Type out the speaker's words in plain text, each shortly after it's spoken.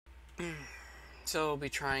So we'll be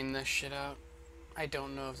trying this shit out. I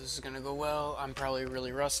don't know if this is gonna go well. I'm probably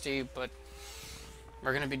really rusty, but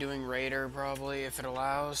we're gonna be doing Raider probably if it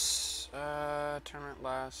allows. Tournament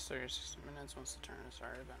lasts 30 minutes once the tournament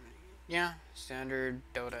started. Yeah, standard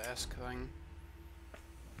Dota-esque thing.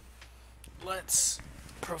 Let's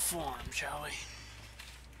perform, shall we?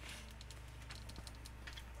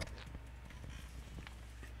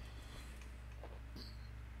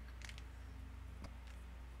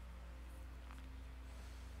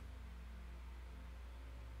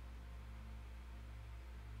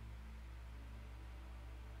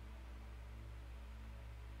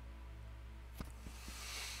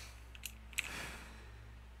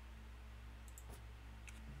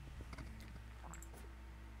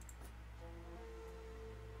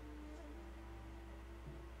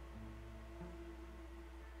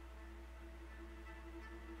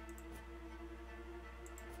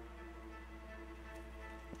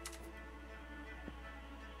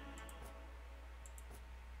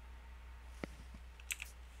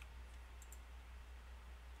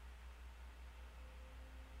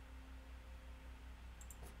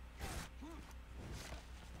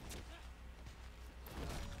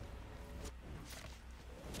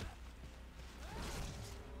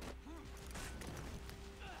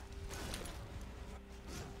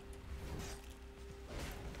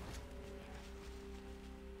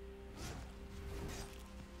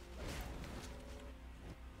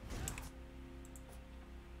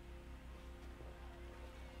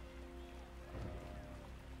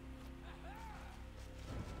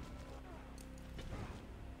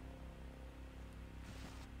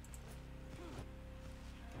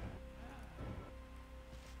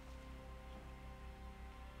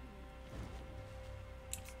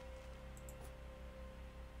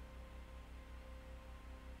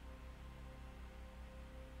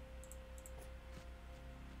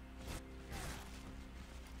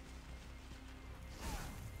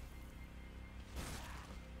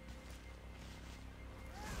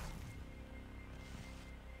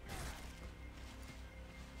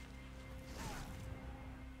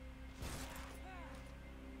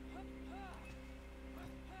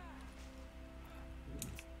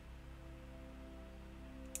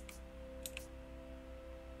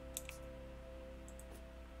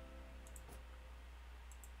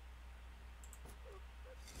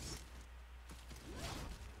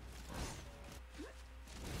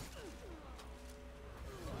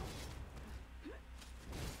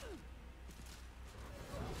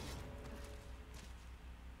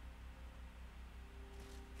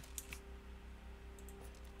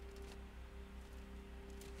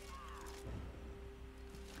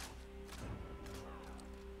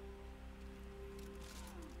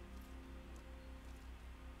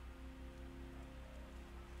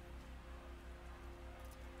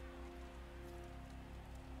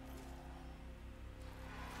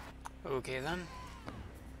 Okay then.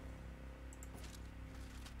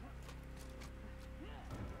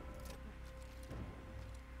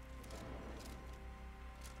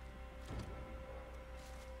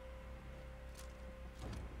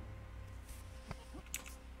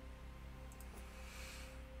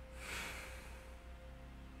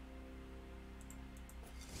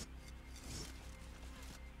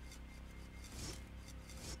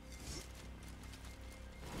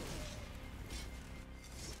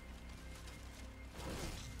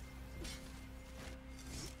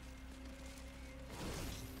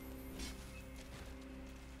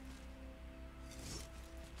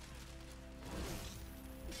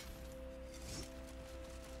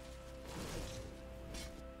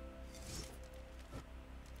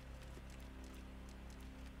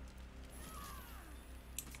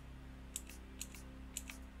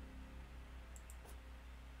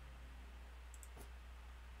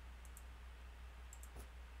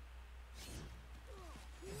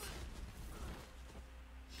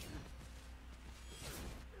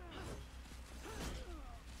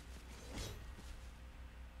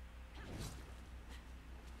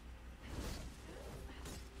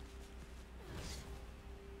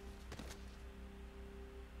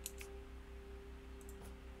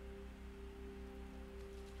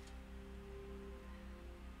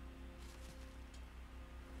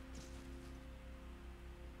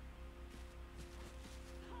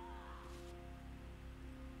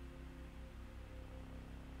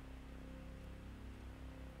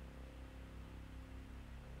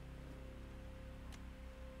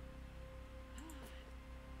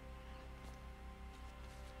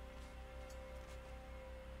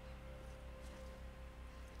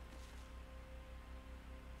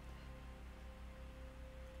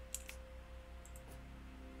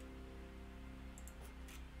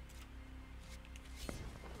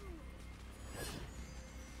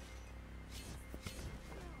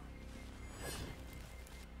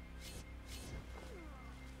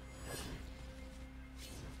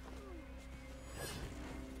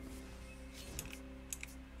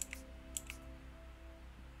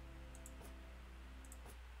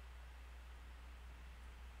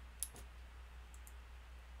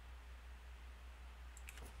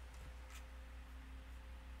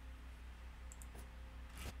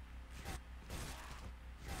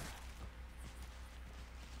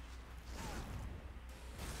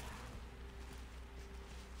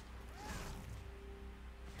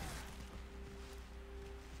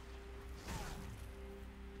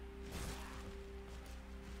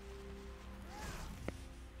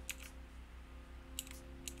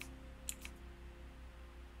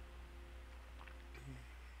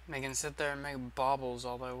 They can sit there and make baubles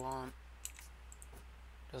all they want.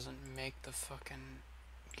 Doesn't make the fucking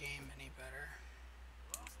game any better.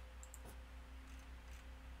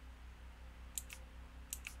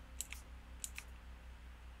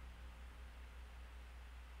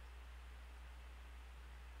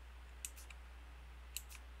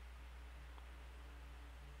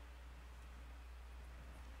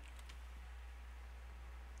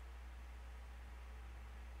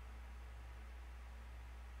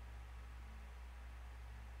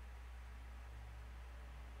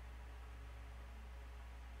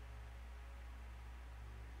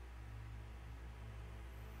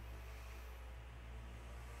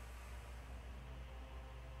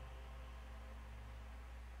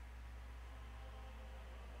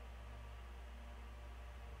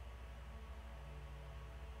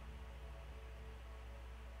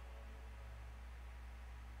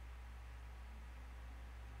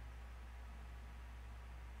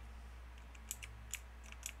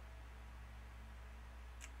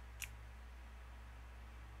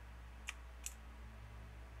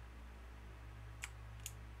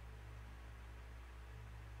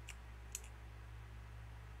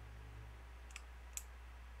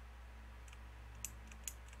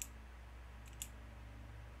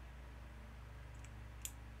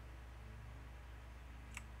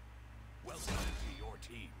 Welcome to your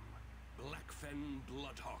team, Blackfen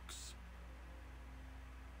Bloodhawks.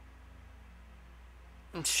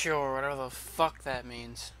 Sure, whatever the fuck that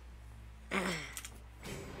means.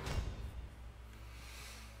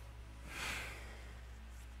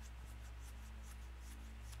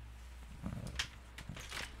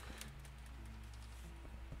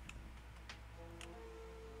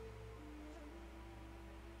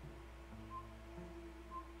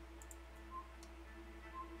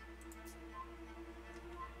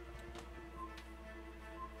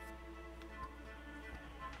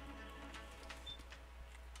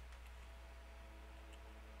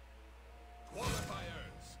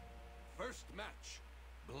 Qualifiers. First match,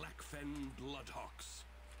 Blackfen Bloodhawks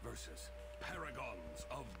versus Paragons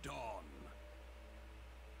of Dawn.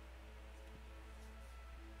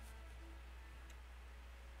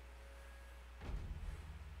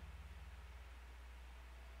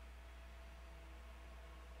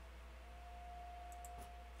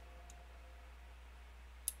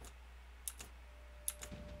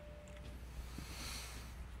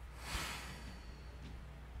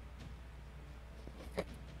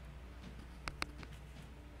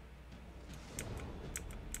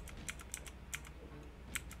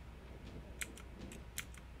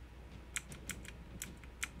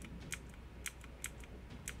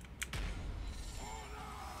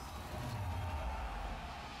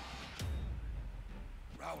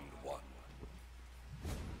 Round one.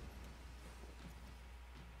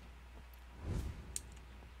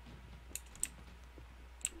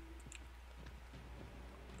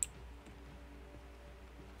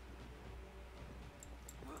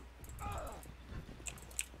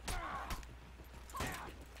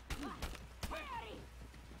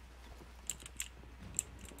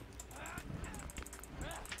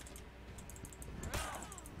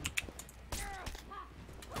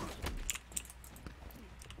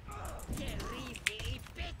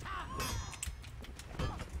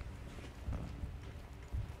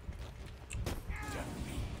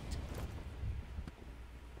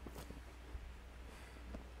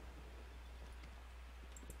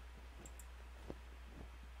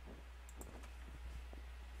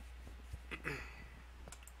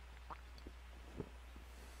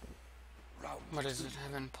 What is it? I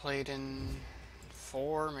haven't played in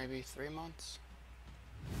 4, maybe 3 months.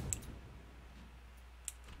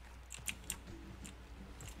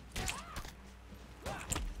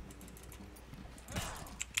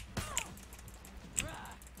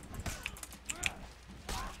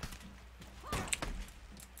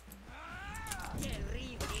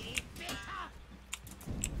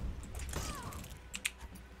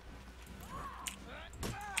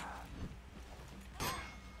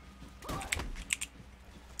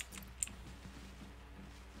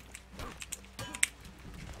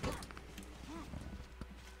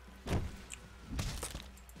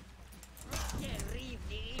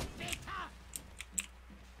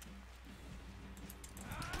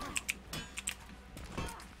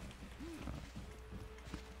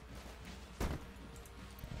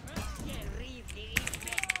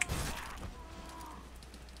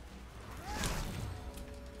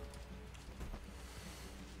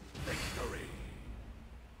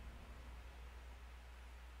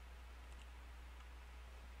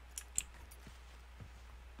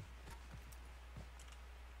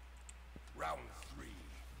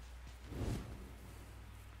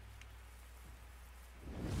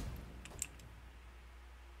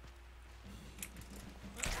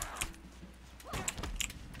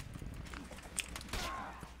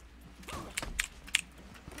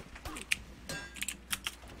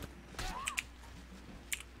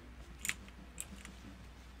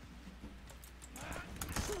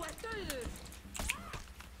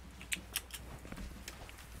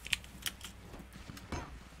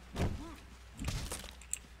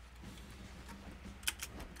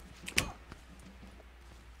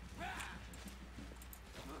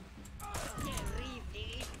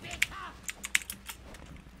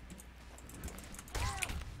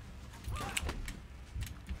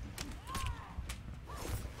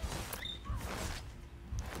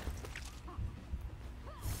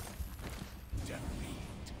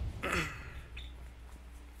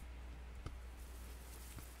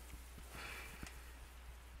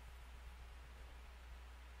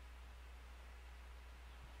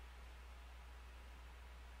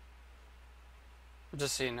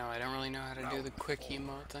 Just so you know, I don't really know how to do the quick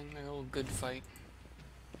emote thing, the whole good fight.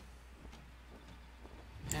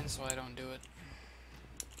 Hence why I don't do it.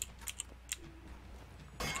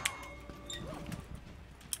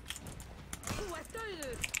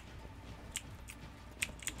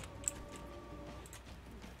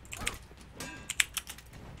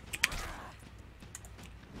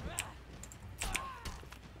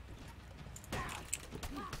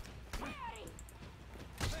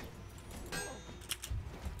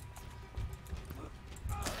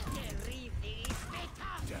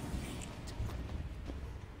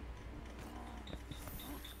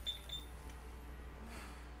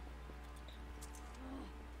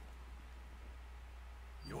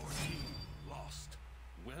 Your team lost.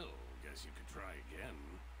 Well, guess you could try again.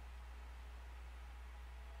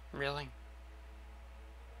 Really?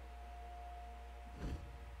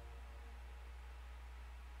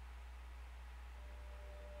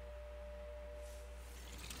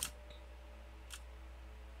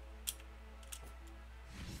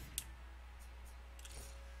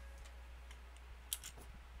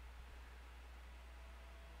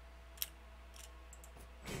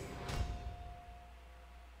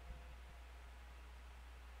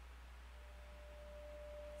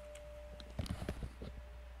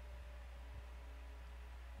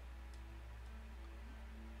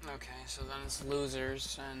 Okay, so then it's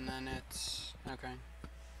losers, and then it's... okay.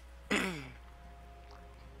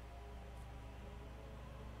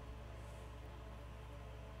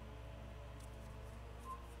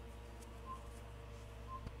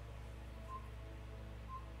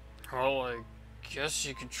 Well, I guess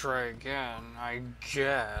you could try again. I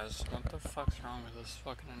guess. What the fuck's wrong with this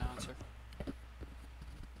fucking announcer?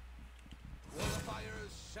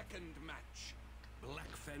 Qualifier's second match.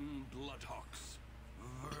 Blackfen Bloodhawks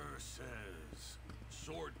versus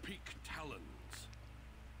Sword Peak Talons.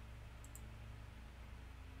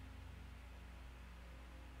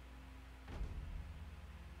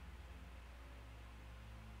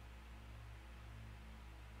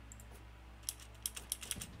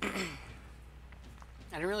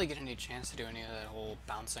 I didn't really get any chance to do any of that whole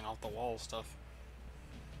bouncing off the wall stuff.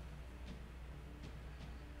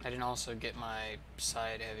 I didn't also get my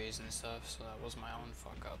side heavies and stuff, so that was my own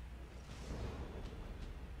fuck up.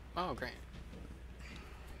 Oh, great.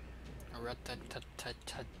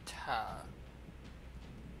 Rat-ta-ta-ta-ta-ta.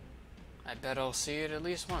 I bet I'll see it at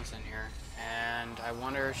least once in here. And I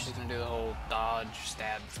wonder if she's gonna do the whole dodge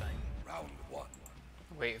stab thing. Round one.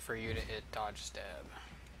 Wait for you to hit dodge stab.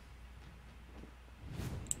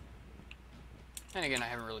 And again, I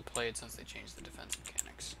haven't really played since they changed the defense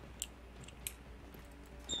mechanics.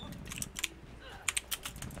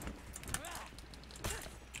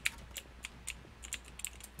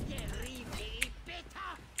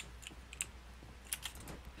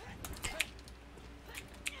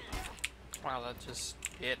 Wow, that just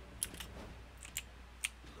hit.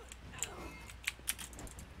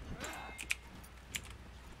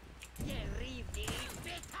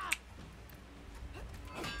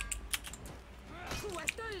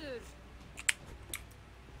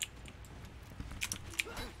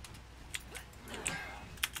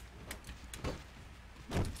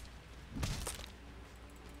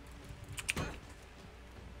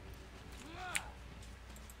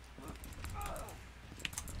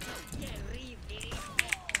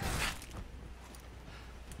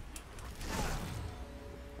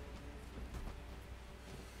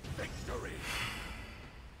 Victory.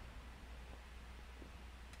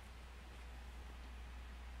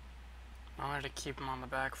 I wanted to keep him on the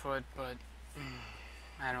back foot, but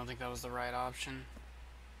I don't think that was the right option.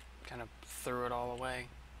 Kind of threw it all away.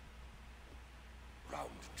 Round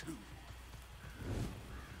two.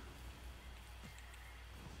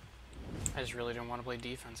 I just really didn't want to play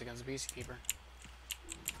defense against Beastkeeper.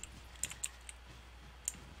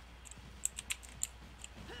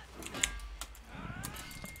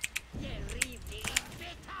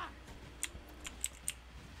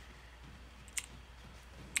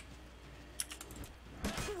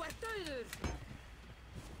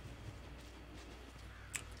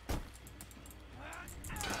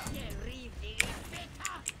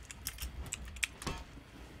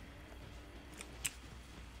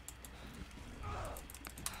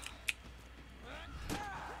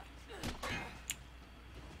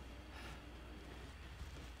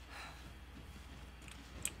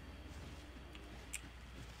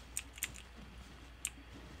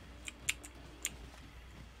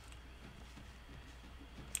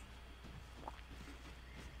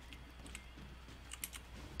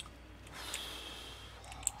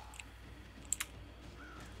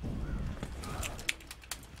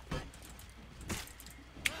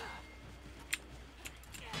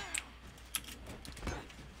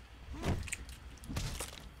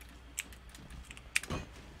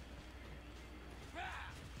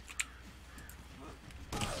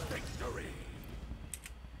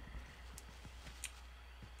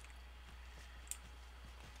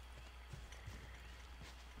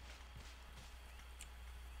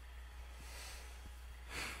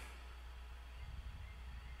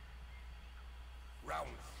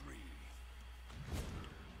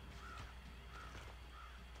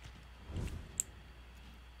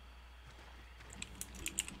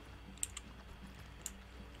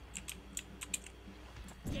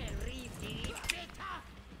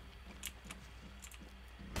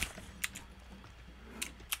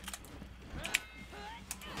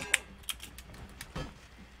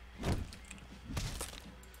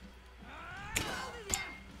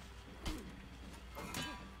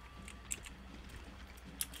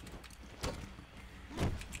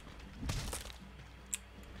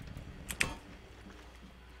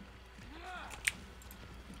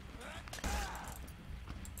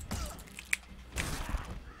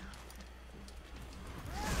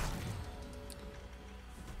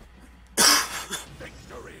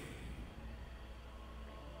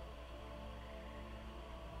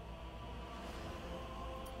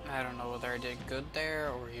 I don't know whether I did good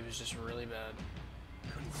there or he was just really bad.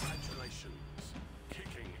 Congratulations.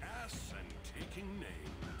 Kicking ass and taking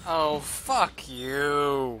names. Oh, fuck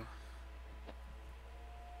you.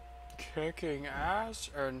 Kicking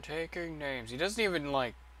ass and taking names. He doesn't even,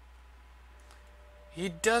 like... He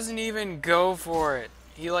doesn't even go for it.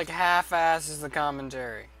 He, like, half-asses the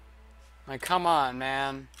commentary. Like, come on,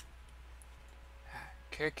 man.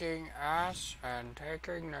 Kicking ass and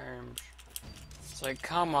taking names. It's like,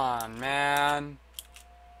 come on, man.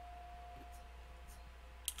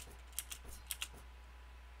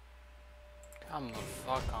 Come the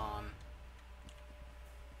fuck on.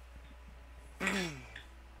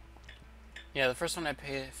 Yeah, the first one I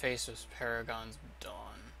faced was Paragons of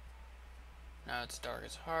Dawn. Now it's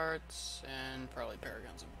Darkest Hearts, and probably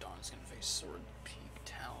Paragons of Dawn is going to face Sword Peak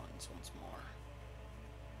Talons once more.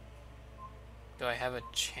 Do I have a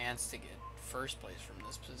chance to get first place from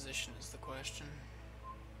this position is the question.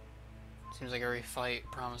 Seems like every fight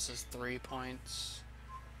promises 3 points.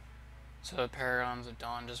 So if Paragons of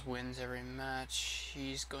Dawn just wins every match,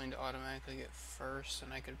 he's going to automatically get first,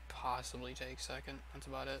 and I could possibly take second. That's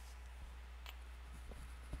about it.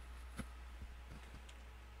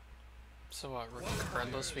 So what,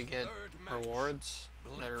 regardless we get rewards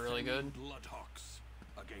that are really good? Bloodhawks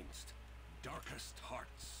against Darkest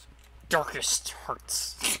Hearts. Darkest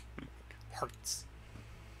Hearts. Hearts.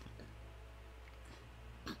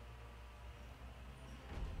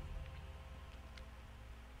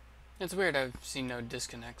 It's weird, I've seen no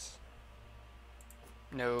disconnects.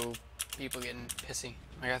 No people getting pissy.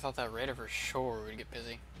 Like, I thought that Raider for sure would get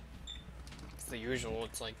pissy. It's the usual,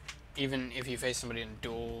 it's like, even if you face somebody in a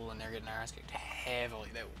duel and they're getting their ass kicked heavily,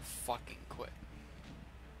 they will fucking quit.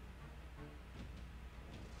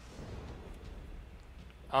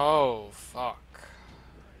 Oh, fuck.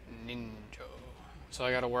 Ninja. So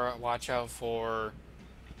I gotta watch out for...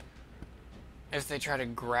 if they try to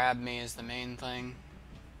grab me is the main thing.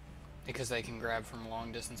 Because they can grab from a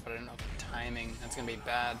long distance, but I don't know the timing. That's gonna be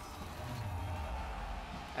bad.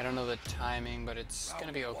 I don't know the timing, but it's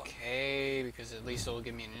gonna be okay, because at least it'll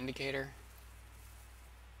give me an indicator.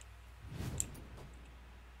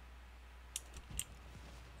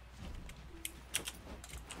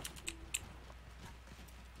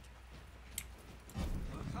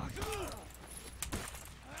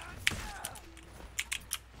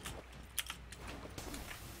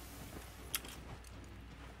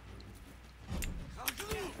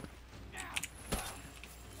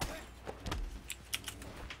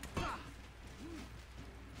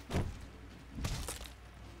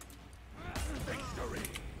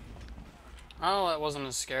 Oh, that wasn't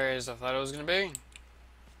as scary as I thought it was going to be.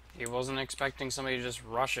 He wasn't expecting somebody to just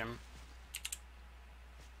rush him.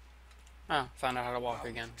 Oh, found out how to walk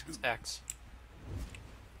again. It's X.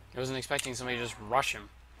 I wasn't expecting somebody to just rush him.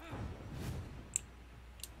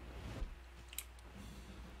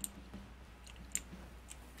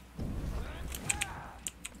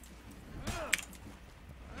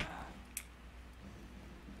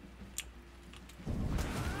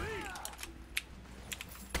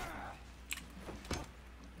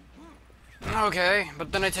 Okay,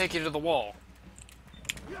 but then I take you to the wall.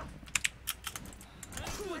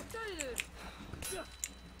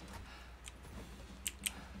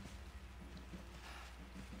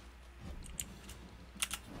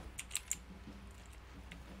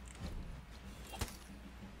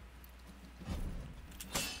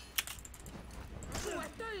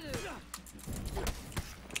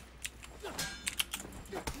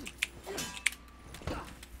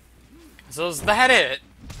 So is that it?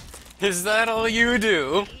 Is that all you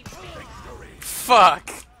do?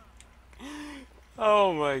 Fuck.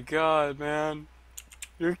 Oh my god, man.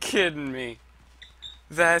 You're kidding me.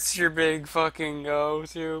 That's your big fucking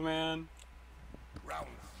go-to, man?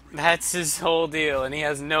 That's his whole deal, and he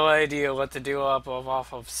has no idea what to do off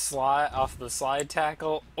the slide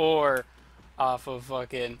tackle, or off of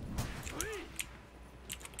fucking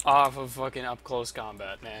up close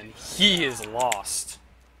combat, man. He is lost.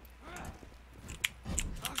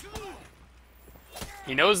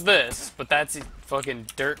 He knows this, but that's fucking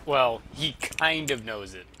dirt. Well, he kind of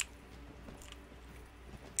knows it.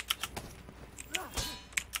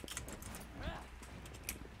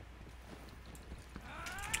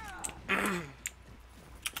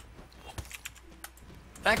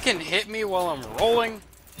 That can hit me while I'm rolling.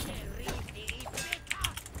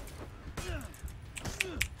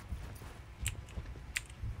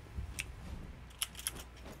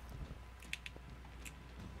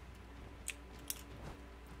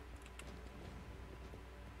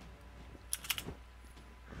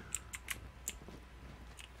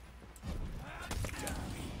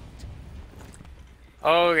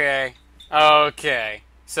 Okay. Okay.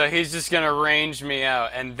 So he's just gonna range me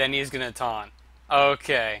out, and then he's gonna taunt.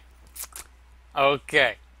 Okay.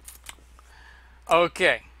 Okay.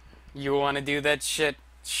 Okay. You wanna do that shit?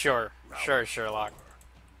 Sure. Sure, Sherlock.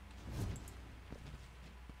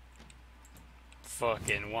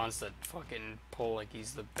 Fucking wants to fucking pull like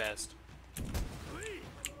he's the best.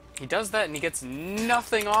 He does that and he gets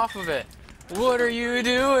nothing off of it. What are you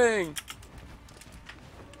doing?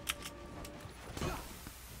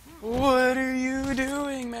 What are you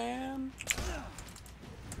doing, man?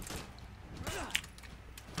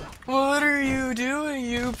 What are you doing,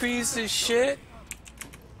 you piece of shit?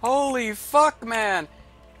 Holy fuck, man.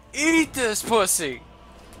 Eat this pussy.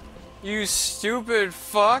 You stupid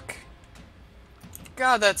fuck.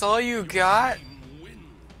 God, that's all you got? Team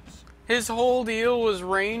wins. His whole deal was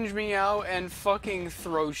range me out and fucking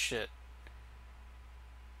throw shit.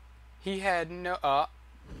 He had no...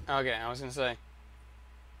 okay, I was gonna say.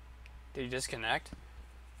 Did he disconnect?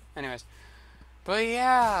 Anyways. But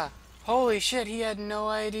yeah. Holy shit, he had no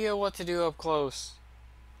idea what to do up close.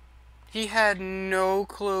 He had no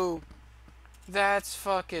clue. That's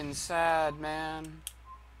fucking sad, man.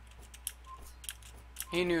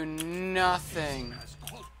 He knew nothing. As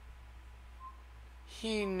quote.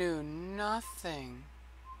 He knew nothing.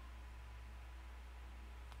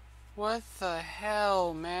 What the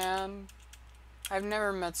hell, man? I've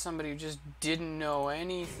never met somebody who just didn't know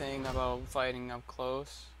anything about fighting up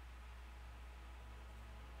close.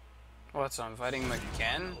 What, so I'm fighting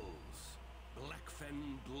McKen?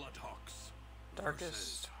 Blackfen Bloodhawks.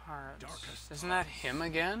 Darkest Hearts. Darkest Isn't that him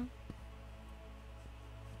again?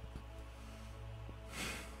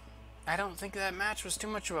 I don't think that match was too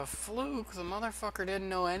much of a fluke. The motherfucker didn't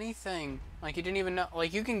know anything. Like, he didn't even know.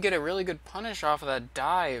 Like, you can get a really good punish off of that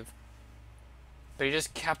dive. But he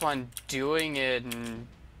just kept on doing it, and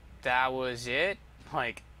that was it.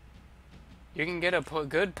 Like, you can get a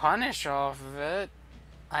good punish off of it.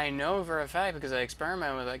 I know for a fact because I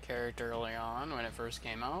experimented with that character early on when it first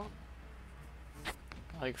came out.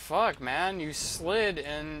 Like, fuck, man, you slid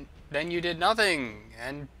and then you did nothing.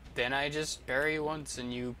 And then I just bury you once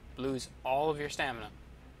and you lose all of your stamina.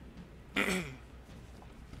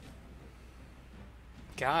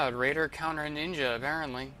 God, Raider counter ninja,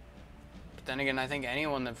 apparently. But then again, I think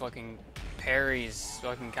anyone that fucking parries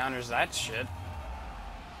fucking counters that shit.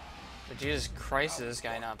 But Jesus Christ, is this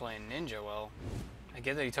guy not playing ninja well? I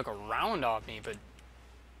get that he took a round off me, but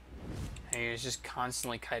he was just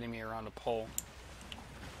constantly kiting me around a pole.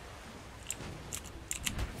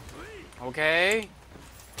 Okay.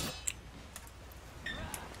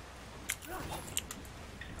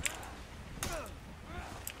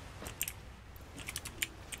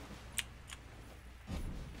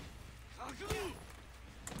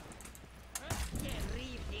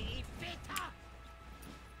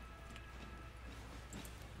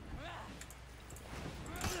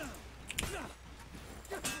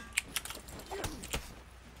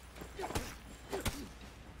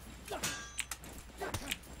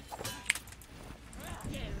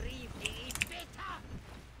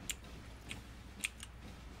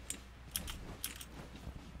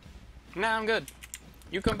 Nah, I'm good.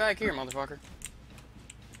 You come back here, motherfucker.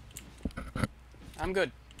 I'm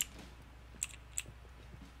good.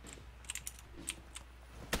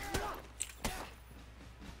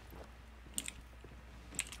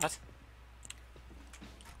 What?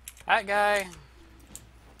 That guy.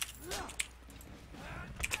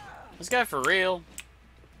 This guy for real.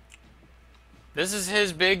 This is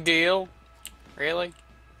his big deal. Really?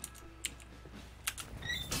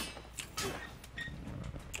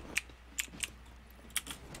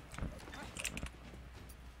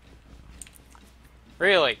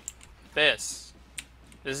 Really? This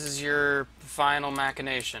is your final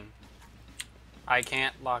machination. I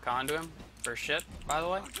can't lock onto him for shit, by the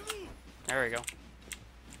way. There we go.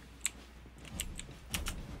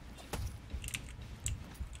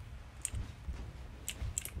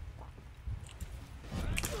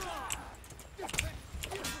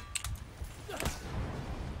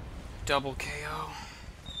 Double KO.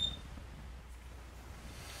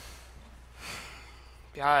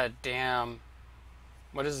 God damn.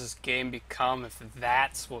 What does this game become if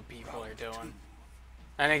that's what people are doing?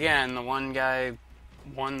 And again, the one guy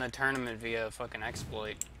won the tournament via a fucking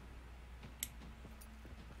exploit.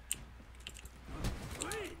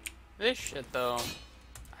 This shit, though,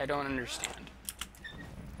 I don't understand.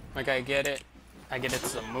 Like, I get it. I get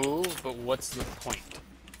it's a move, but what's the point?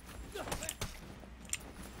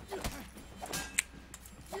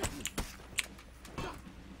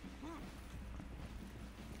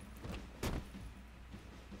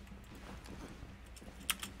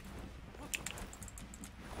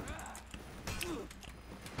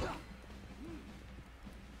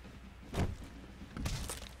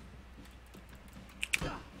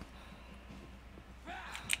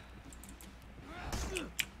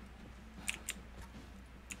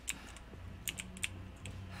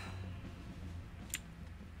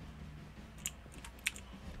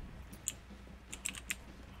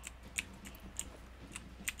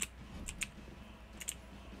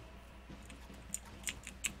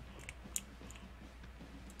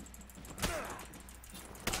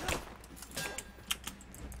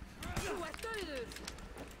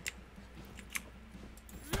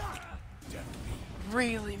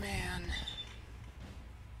 Really, man?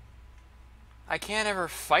 I can't ever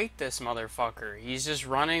fight this motherfucker. He's just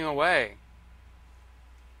running away.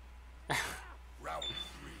 Round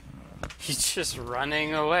 3. He's just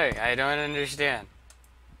running away. I don't understand.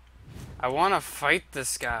 I want to fight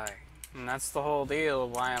this guy. And that's the whole deal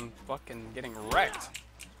of why I'm fucking getting wrecked.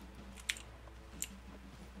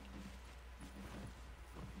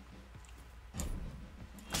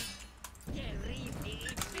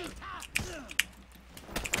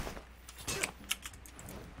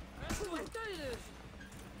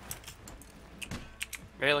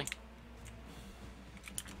 Really?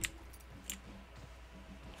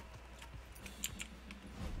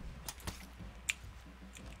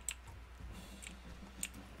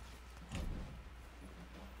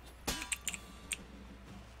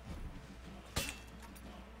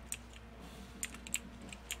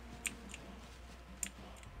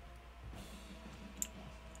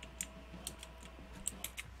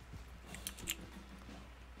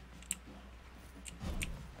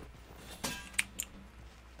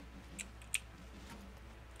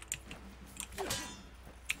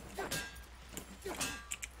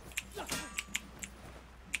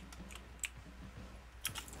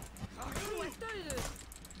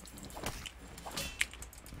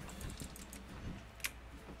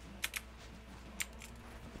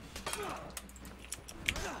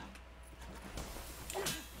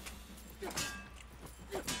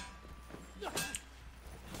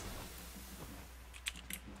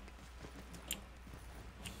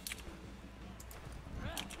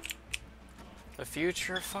 The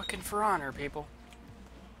future fucking For Honor, people.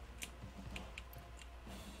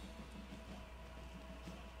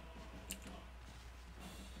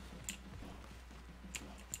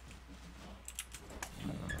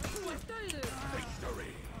 Victory.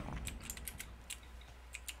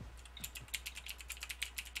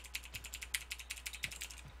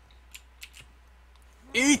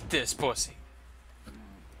 Eat this pussy.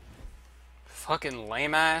 Fucking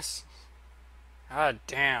lame ass. God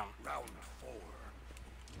damn. Round 4.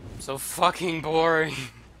 So fucking boring.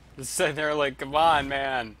 Just sitting there like, come on,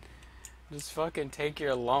 man. Just fucking take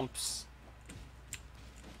your lumps.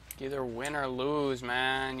 Either win or lose,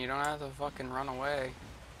 man. You don't have to fucking run away.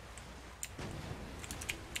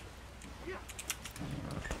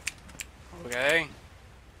 Okay.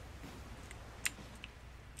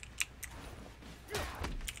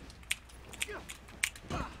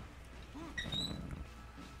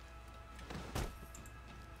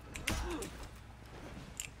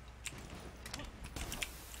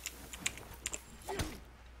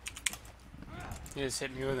 You just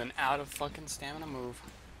hit me with an out of fucking stamina move.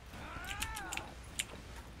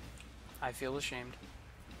 I feel ashamed.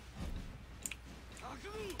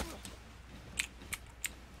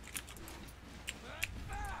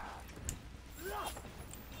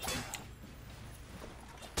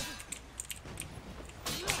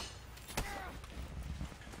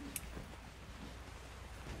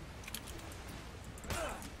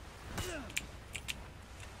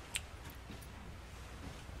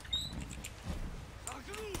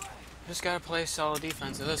 Just gotta play solid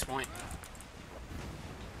defense at this point.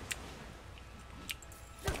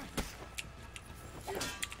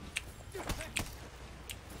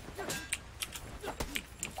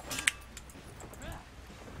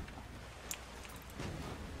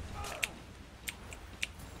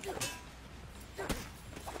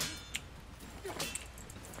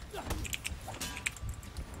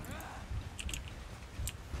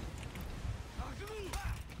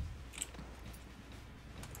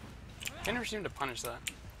 I never seem to punish that.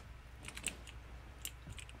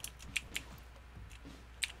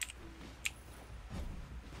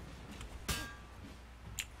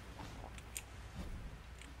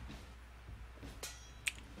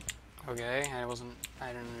 Okay, I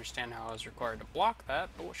didn't understand how I was required to block that,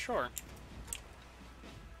 but well, sure.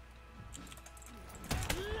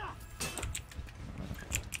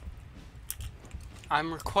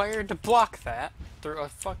 I'm required to block that through a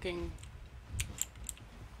fucking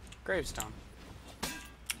gravestone.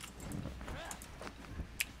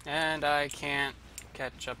 And I can't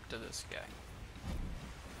catch up to this guy.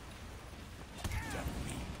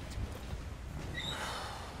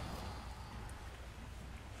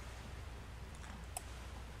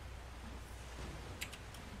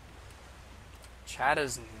 Chat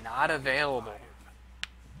is not available.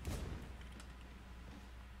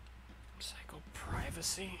 Psycho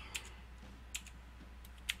privacy?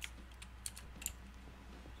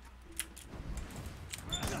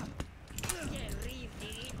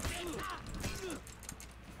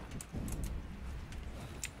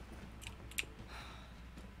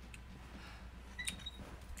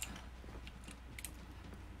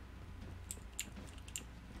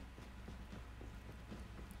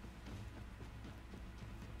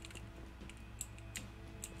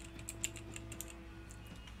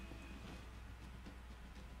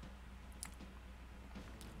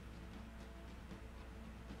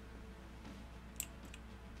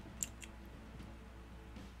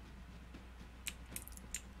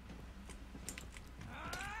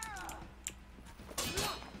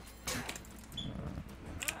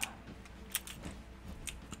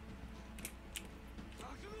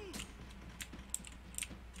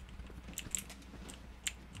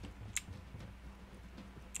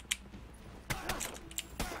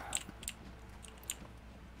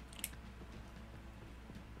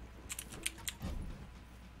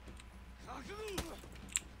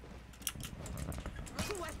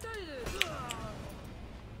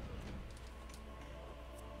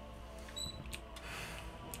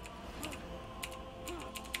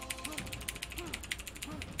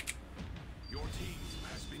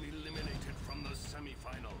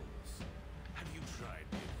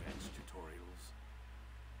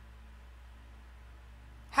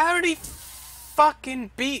 How did he fucking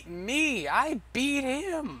beat me? I beat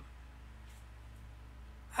him.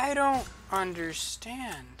 I don't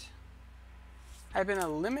understand. I've been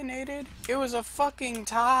eliminated? It was a fucking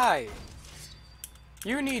tie.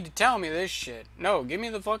 You need to tell me this shit. No, give me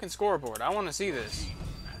the fucking scoreboard. I want to see this.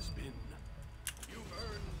 Has been. You've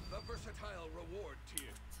earned the versatile reward tier.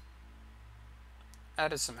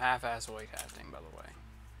 That is some half-ass weight casting, by the way.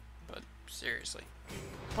 But seriously,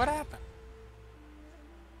 what happened?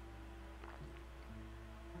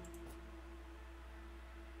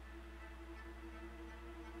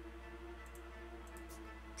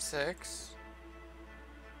 Six.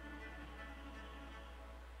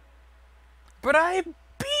 But I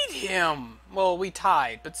beat him! Well, we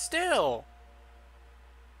tied, but still.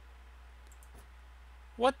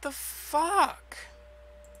 What the fuck?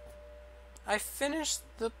 I finished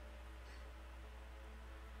the...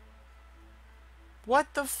 What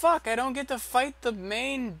the fuck? I don't get to fight the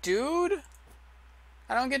main dude?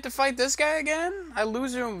 I don't get to fight this guy again? I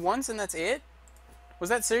lose to him once and that's it? Was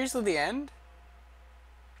that seriously the end?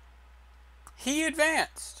 He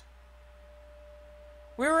advanced.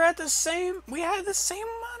 We were at the same... We had the same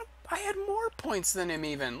amount of... I had more points than him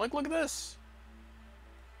even. Look at this.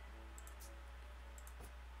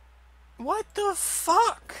 What the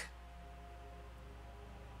fuck?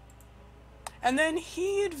 And then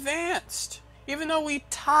he advanced. Even though we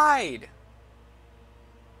tied.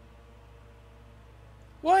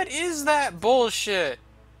 What is that bullshit?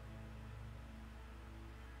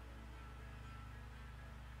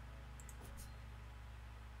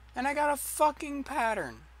 And I got a fucking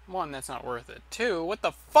pattern. One, that's not worth it. Two, what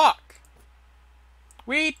the fuck?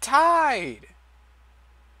 We tied.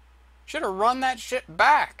 Should have run that shit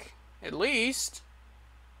back. At least.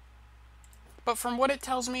 But from what it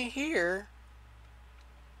tells me here,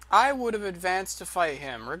 I would have advanced to fight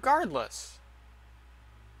him, regardless.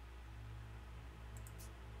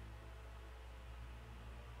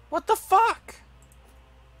 What the fuck?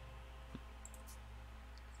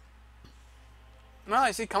 Well,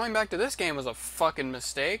 I see coming back to this game was a fucking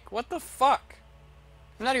mistake. What the fuck?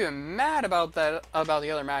 I'm not even mad about that, about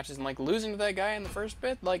the other matches and like losing to that guy in the first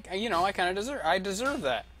bit. Like, you know, I deserve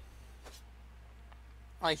that.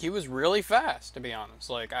 Like, he was really fast, to be honest.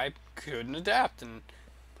 Like, I couldn't adapt, and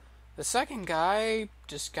the second guy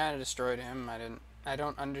just kind of destroyed him. I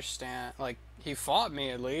don't understand. Like, he fought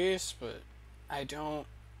me at least, but I don't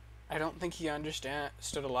think he understood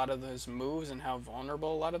a lot of his moves and how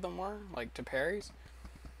vulnerable a lot of them were, like to parries.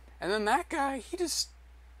 And then that guy, he just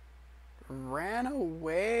ran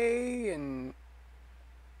away and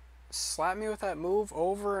slapped me with that move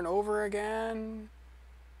over and over again.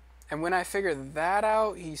 And when I figured that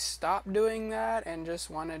out, he stopped doing that and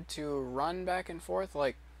just wanted to run back and forth.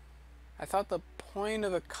 Like, I thought the point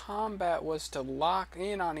of the combat was to lock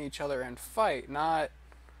in on each other and fight, not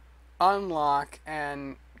unlock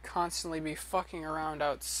and constantly be fucking around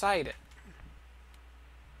outside it.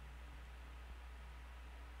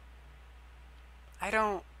 I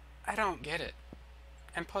don't get it.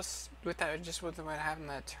 And plus, with that, just with what happened in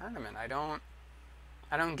that tournament, I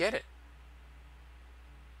don't get it.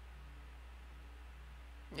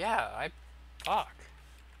 Yeah, fuck.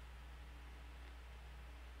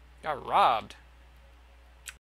 Got robbed.